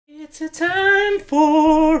It's a time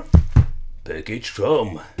for package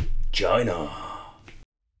from China.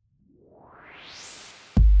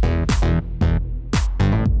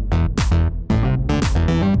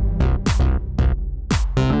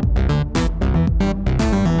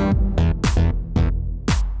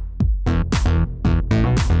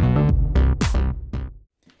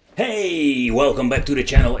 Hey, welcome back to the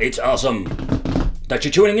channel. It's awesome that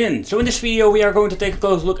you're tuning in. So in this video we are going to take a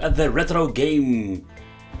close look at the retro game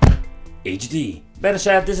HD. Better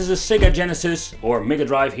said, this is a Sega Genesis or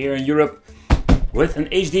Megadrive here in Europe with an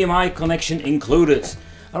HDMI connection included.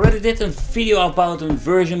 I already did a video about a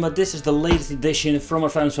version, but this is the latest edition from our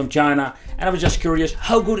friends from China, and I was just curious,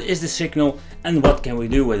 how good is the signal and what can we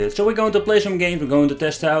do with it? So we're going to play some games, we're going to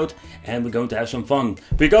test out, and we're going to have some fun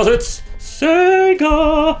because it's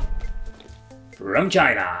Sega from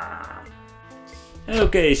China.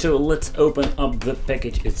 Okay, so let's open up the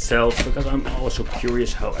package itself because I'm also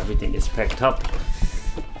curious how everything is packed up.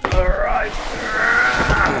 Alright.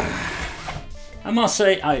 I must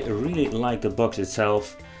say I really like the box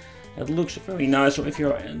itself. It looks very nice, so if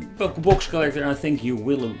you're a box collector I think you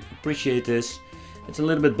will appreciate this. It's a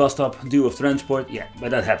little bit bust up due of transport, yeah,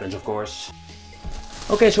 but that happens of course.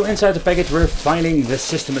 Okay, so inside the package we're finding the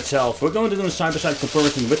system itself. We're going to do a side-by-side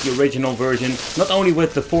comparison with the original version, not only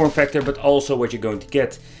with the form factor but also what you're going to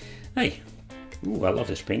get. Hey, ooh, I love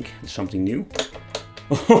this pink, it's something new.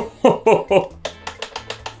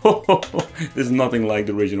 This is nothing like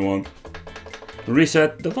the original one.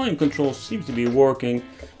 Reset, the volume control seems to be working,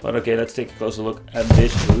 but okay, let's take a closer look at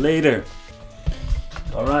this later.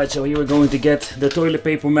 Alright, so here we're going to get the toilet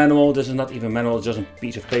paper manual. This is not even a manual, it's just a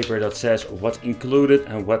piece of paper that says what's included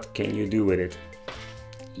and what can you do with it.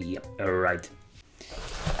 Yep, alright.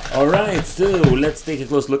 Alright, so let's take a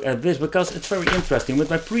close look at this because it's very interesting. With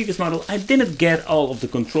my previous model I didn't get all of the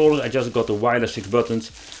controllers, I just got the wireless 6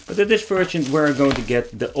 buttons. But in this version we're going to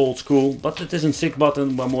get the old school, but it isn't 6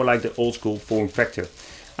 button, but more like the old school form factor.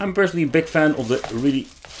 I'm personally a big fan of the really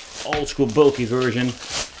old school bulky version.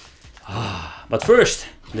 But first,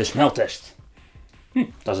 the smell test.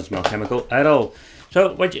 Doesn't smell chemical at all.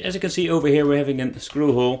 So, as you can see over here, we're having a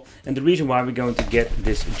screw hole, and the reason why we're going to get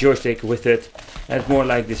this joystick with it, it's more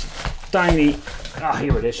like this tiny.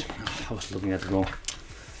 Here it is. I was looking at it wrong.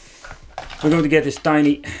 We're going to get this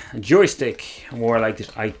tiny joystick, more like this.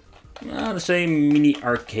 The same mini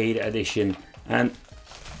arcade edition, and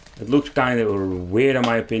it looks kind of weird in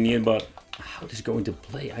my opinion, but how this is going to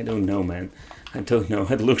play, I don't know, man. I don't know.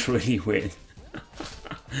 It looks really weird.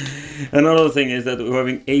 Another thing is that we're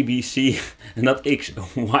having ABC and not X,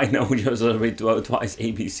 Y, no, just twice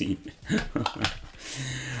ABC.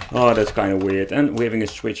 Oh, that's kind of weird. And we're having a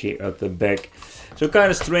switch here at the back. So kind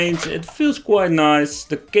of strange. It feels quite nice.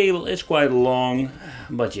 The cable is quite long.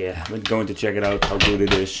 But yeah, we're going to check it out how good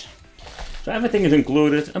it is. So everything is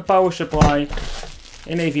included. A power supply,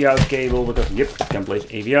 an AV out cable, because yep, you can place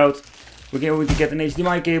AV out. We're going to get an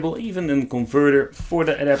HDMI cable, even a converter for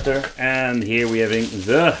the adapter, and here we're having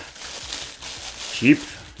the cheap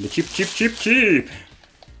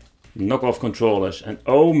knockoff controllers. And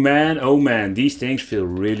oh man, these things feel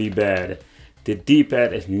really bad. The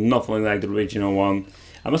D-pad is nothing like the original one.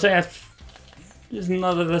 I must say, this is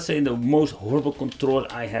not, let's say, the most horrible controller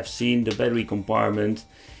I have seen. The battery compartment,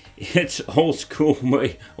 it's old school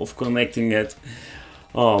way of connecting it.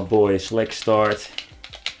 Oh boy, select start.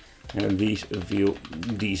 And these feel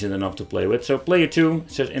decent enough to play with. So player 2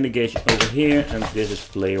 says indication over here, and this is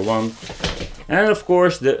player 1. And of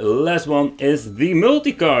course the last one is the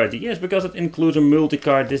multi-card. Yes, because it includes a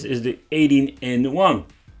multi-card. This is the 18-in-1.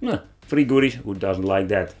 Free goodies, who doesn't like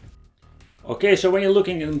that? Okay, so when you're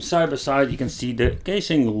looking at them side by side, you can see the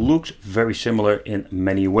casing looks very similar in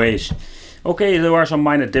many ways. Okay, there are some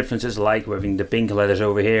minor differences, like we're having the pink letters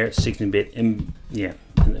over here, 16-bit, yeah,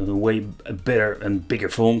 in a way better and bigger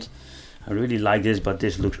font. I really like this, but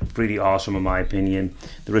this looks pretty awesome in my opinion.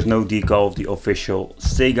 There is no decal of the official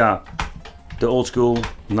Sega, the old school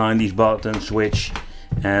 90s button switch,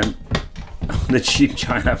 and the cheap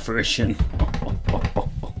China version.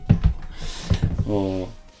 Oh.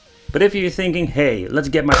 But if you're thinking, hey, let's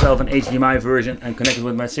get myself an HDMI version and connect it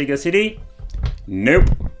with my Sega CD, nope.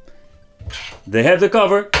 They have the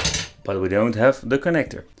cover, but we don't have the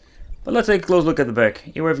connector. But let's take a close look at the back.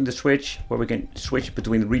 Here we're having the switch, where we can switch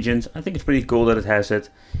between the regions. I think it's pretty cool that it has it.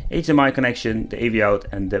 HDMI connection, the AV out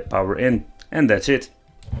and the power in. And that's it.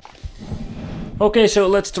 Okay, so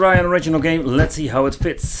let's try an original game. Let's see how it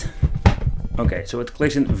fits. Okay, so it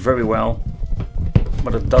clicks in very well,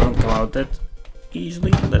 but it doesn't come out that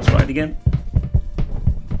easily. Let's try it again.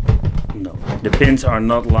 No, the pins are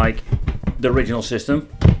not like the original system.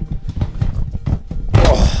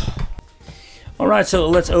 Oh. Alright, so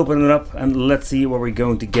let's open it up and let's see what we're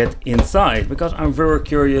going to get inside, because I'm very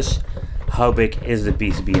curious how big is the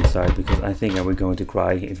PCB inside, because I think I will going to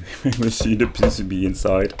cry if we see the PCB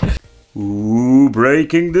inside. Ooh,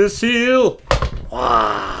 breaking the seal!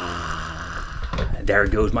 Wow, there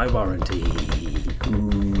goes my warranty.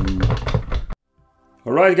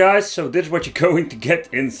 Alright guys, so this is what you're going to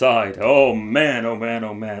get inside. Oh man, oh man,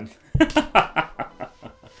 oh man.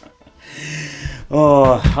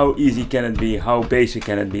 Oh, how easy can it be? How basic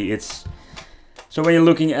can it be? So when you're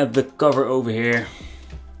looking at the cover over here,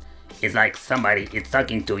 it's like somebody is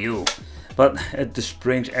talking to you. But at the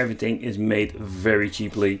springs, everything is made very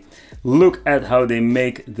cheaply. Look at how they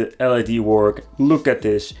make the LED work. Look at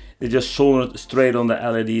this. They just solder it straight on the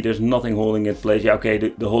LED. There's nothing holding it in place. Yeah, okay,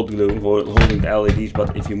 the hot glue holding the LEDs,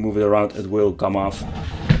 but if you move it around, it will come off.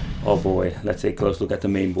 Oh boy, let's take a close look at the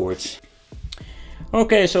main boards.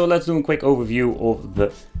 Okay, so let's do a quick overview of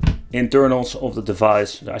the internals of the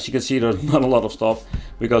device. As you can see, there's not a lot of stuff,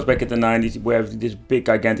 because back in the 90s we have these big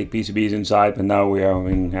gigantic PCBs inside, but now we are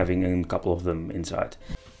having a couple of them inside.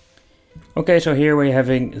 Okay, so here we're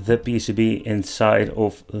having the PCB inside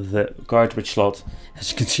of the cartridge slot.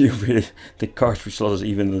 As you can see over here, the cartridge slot is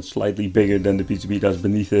even slightly bigger than the PCB that's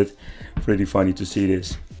beneath it. Pretty funny to see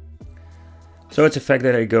this. So it's a fact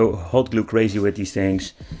that I go hot glue crazy with these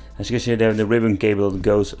things. As you can see, they have the ribbon cable that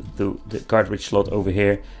goes to the cartridge slot over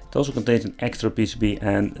here. It also contains an extra PCB,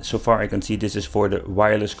 and so far I can see this is for the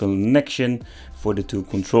wireless connection for the two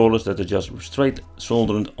controllers that are just straight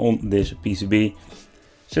soldered on this PCB.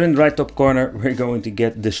 So in the right top corner we're going to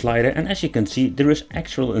get the slider, and as you can see there is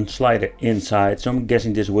actually a slider inside, so I'm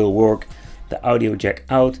guessing this will work. The audio jack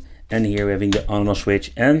out, and here we're having the on and off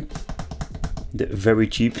switch and the very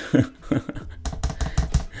cheap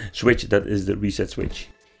switch that is the reset switch.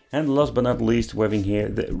 And last but not least, we're having here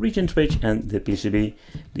the region switch and the PCB.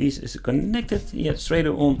 This is connected straight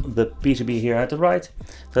on the PCB here at the right.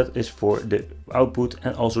 That is for the output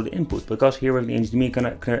and also the input, because here we have the HDMI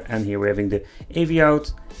connector, and here we're having the AV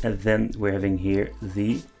out, and then we're having here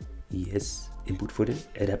the input for the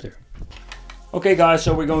adapter. Okay guys,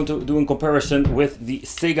 so we're going to do a comparison with the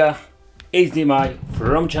Sega HDMI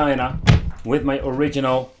from China with my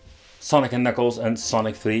original Sonic & Knuckles and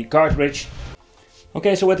Sonic 3 cartridge.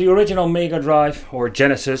 Okay, so with the original Megadrive or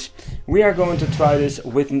Genesis, we are going to try this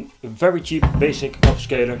with a very cheap basic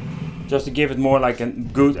upscaler, just to give it more like a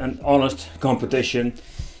good and honest competition.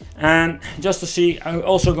 And just to see, I'm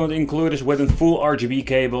also going to include this with a full RGB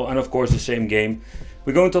cable and of course the same game.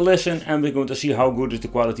 We're going to listen and we're going to see how good is the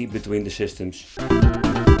quality between the systems.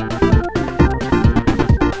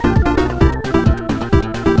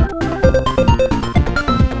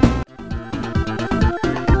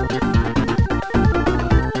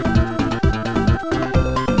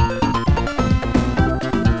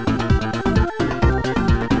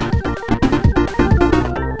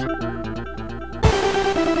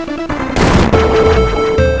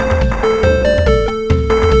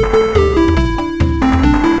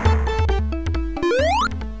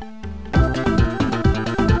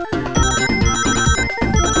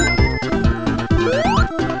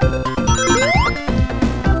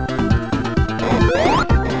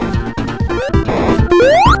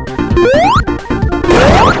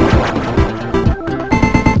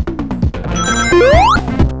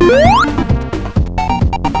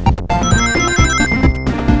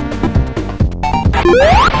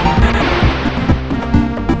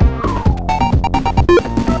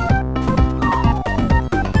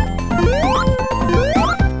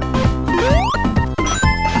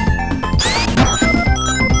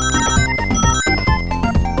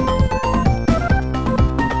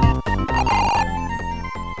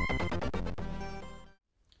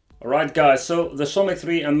 Alright guys, so the Sonic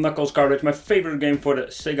 3 and Knuckles cartridge, my favorite game for the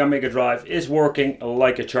Sega Mega Drive, is working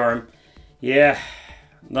like a charm. Yeah,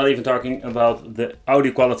 not even talking about the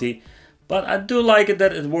audio quality, but I do like it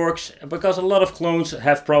that it works, because a lot of clones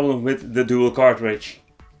have problems with the dual cartridge.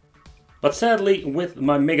 But sadly, with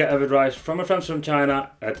my Mega EverDrive from my friends from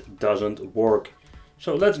China, it doesn't work.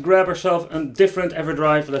 So let's grab ourselves a different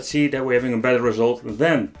EverDrive. Let's see that we're having a better result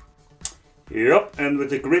then. Yep, and with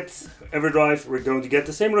the Grid EverDrive we're going to get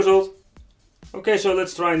the same result. Okay, so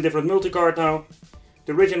let's try a different multicard now.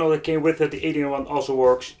 The original that came with it, the 1801, also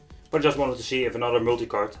works. But I just wanted to see if another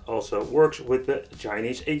multicard also works with the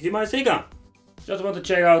Chinese HDMI Sega. Just want to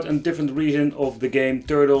check out a different region of the game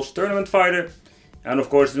Turtles Tournament Fighter. And of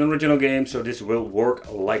course the original game, so this will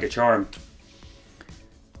work like a charm.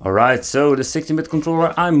 Alright, so the 16-bit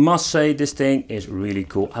controller, I must say this thing is really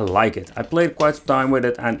cool. I like it. I played quite some time with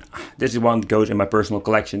it, and this is one that goes in my personal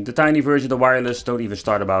collection. The tiny version, the wireless, don't even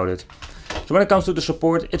start about it. So when it comes to the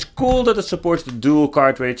support, it's cool that it supports the dual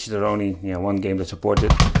cartridge. There's only one game that supports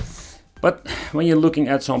it. But when you're looking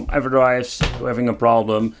at some Everdrives who are having a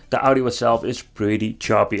problem, the audio itself is pretty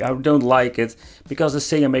choppy. I don't like it because the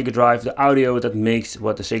Sega Megadrive, the audio that makes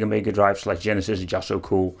what the Sega Megadrive / Genesis is just so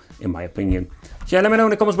cool, in my opinion. So yeah, let me know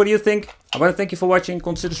in the comments what do you think. I want to thank you for watching.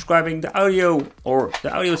 Consider subscribing. The audio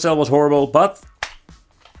itself was horrible, but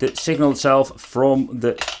the signal itself from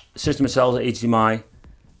the system itself, the HDMI,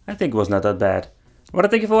 I think it was not that bad. I want to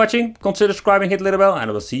thank you for watching. Consider subscribing, hit the little bell, and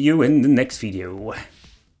I will see you in the next video.